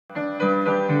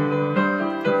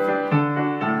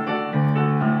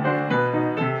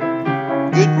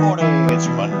It's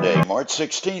Monday, March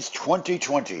 16th,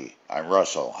 2020. I'm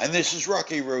Russell, and this is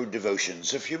Rocky Road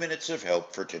Devotions, a few minutes of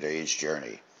help for today's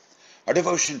journey. Our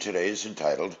devotion today is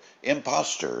entitled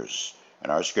Imposters,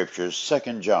 and our scripture is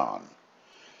 2 John.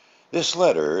 This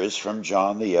letter is from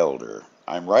John the Elder.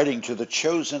 I'm writing to the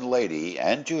chosen lady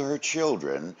and to her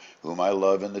children, whom I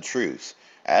love in the truth,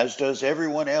 as does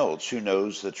everyone else who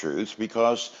knows the truth,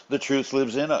 because the truth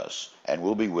lives in us and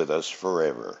will be with us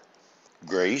forever.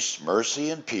 Grace,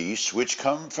 mercy, and peace, which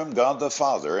come from God the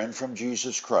Father and from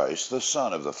Jesus Christ, the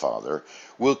Son of the Father,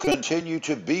 will continue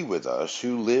to be with us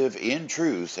who live in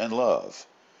truth and love.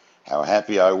 How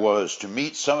happy I was to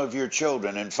meet some of your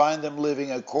children and find them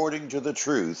living according to the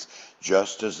truth,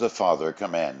 just as the Father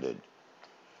commanded.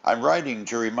 I'm writing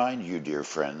to remind you, dear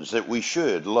friends, that we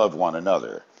should love one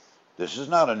another. This is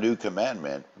not a new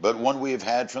commandment, but one we have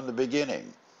had from the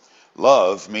beginning.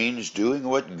 Love means doing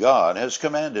what God has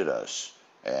commanded us,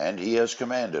 and He has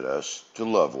commanded us to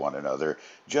love one another,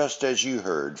 just as you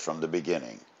heard from the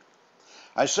beginning.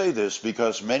 I say this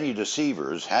because many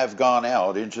deceivers have gone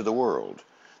out into the world.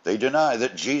 They deny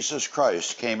that Jesus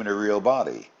Christ came in a real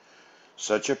body.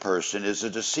 Such a person is a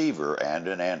deceiver and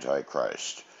an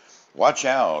antichrist. Watch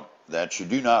out that you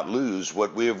do not lose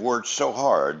what we have worked so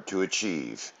hard to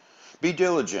achieve. Be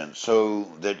diligent so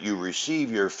that you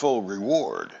receive your full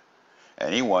reward.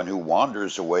 Anyone who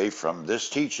wanders away from this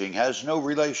teaching has no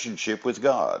relationship with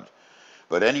God,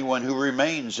 but anyone who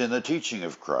remains in the teaching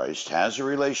of Christ has a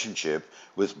relationship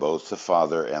with both the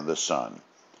Father and the Son.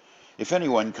 If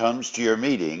anyone comes to your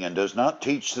meeting and does not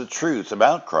teach the truth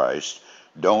about Christ,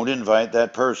 don't invite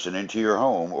that person into your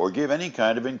home or give any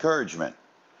kind of encouragement.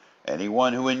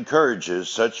 Anyone who encourages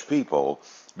such people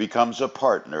becomes a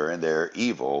partner in their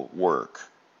evil work.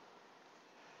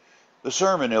 The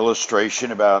sermon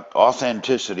illustration about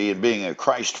authenticity and being a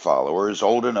Christ follower is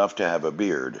old enough to have a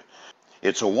beard.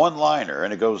 It's a one-liner,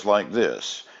 and it goes like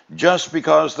this. Just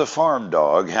because the farm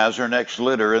dog has her next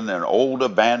litter in an old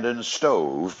abandoned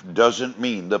stove doesn't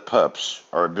mean the pups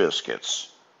are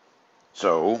biscuits.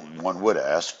 So, one would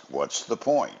ask, what's the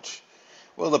point?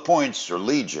 Well, the points are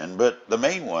legion, but the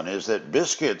main one is that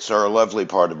biscuits are a lovely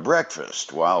part of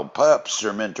breakfast, while pups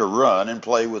are meant to run and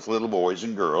play with little boys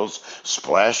and girls,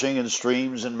 splashing in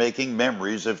streams and making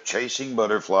memories of chasing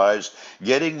butterflies,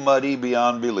 getting muddy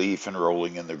beyond belief, and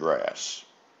rolling in the grass.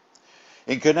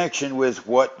 In connection with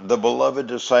what the beloved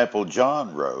disciple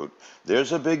John wrote,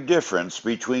 there's a big difference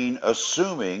between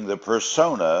assuming the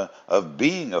persona of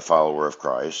being a follower of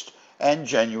Christ and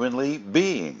genuinely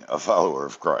being a follower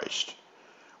of Christ.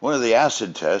 One of the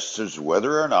acid tests is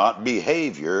whether or not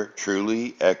behavior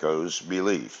truly echoes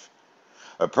belief.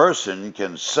 A person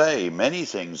can say many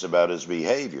things about his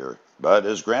behavior, but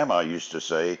as Grandma used to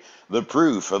say, the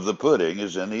proof of the pudding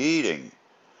is in the eating.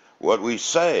 What we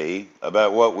say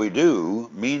about what we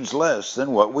do means less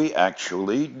than what we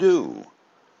actually do.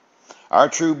 Our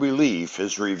true belief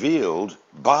is revealed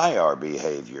by our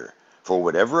behavior, for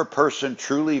whatever a person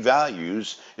truly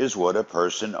values is what a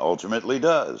person ultimately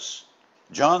does.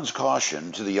 John's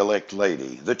caution to the elect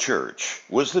lady, the church,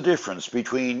 was the difference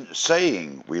between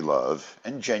saying we love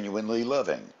and genuinely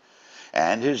loving.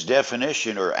 And his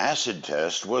definition or acid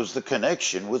test was the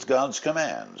connection with God's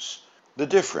commands. The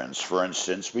difference, for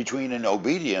instance, between an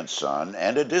obedient son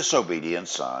and a disobedient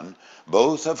son,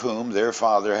 both of whom their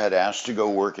father had asked to go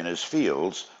work in his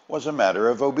fields, was a matter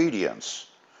of obedience.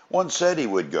 One said he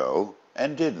would go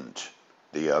and didn't.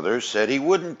 The other said he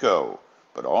wouldn't go,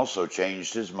 but also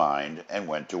changed his mind and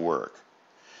went to work.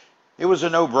 It was a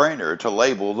no-brainer to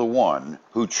label the one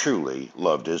who truly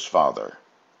loved his Father.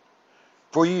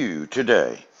 For you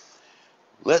today,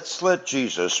 let's let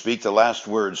Jesus speak the last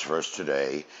words for us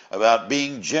today about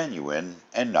being genuine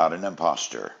and not an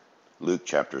impostor. Luke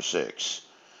chapter 6.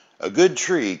 A good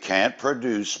tree can't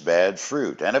produce bad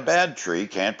fruit, and a bad tree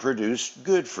can't produce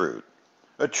good fruit.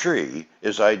 A tree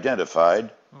is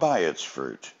identified by its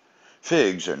fruit.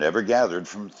 Figs are never gathered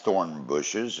from thorn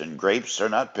bushes, and grapes are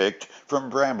not picked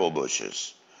from bramble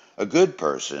bushes. A good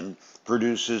person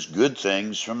produces good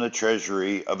things from the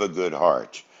treasury of a good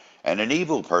heart, and an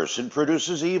evil person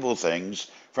produces evil things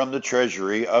from the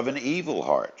treasury of an evil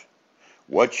heart.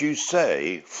 What you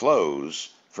say flows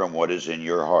from what is in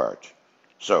your heart.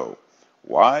 So,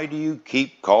 why do you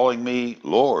keep calling me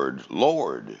Lord,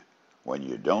 Lord, when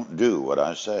you don't do what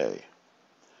I say?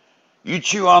 You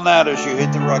chew on that as you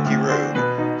hit the rocky road.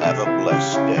 Have a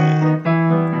blessed day.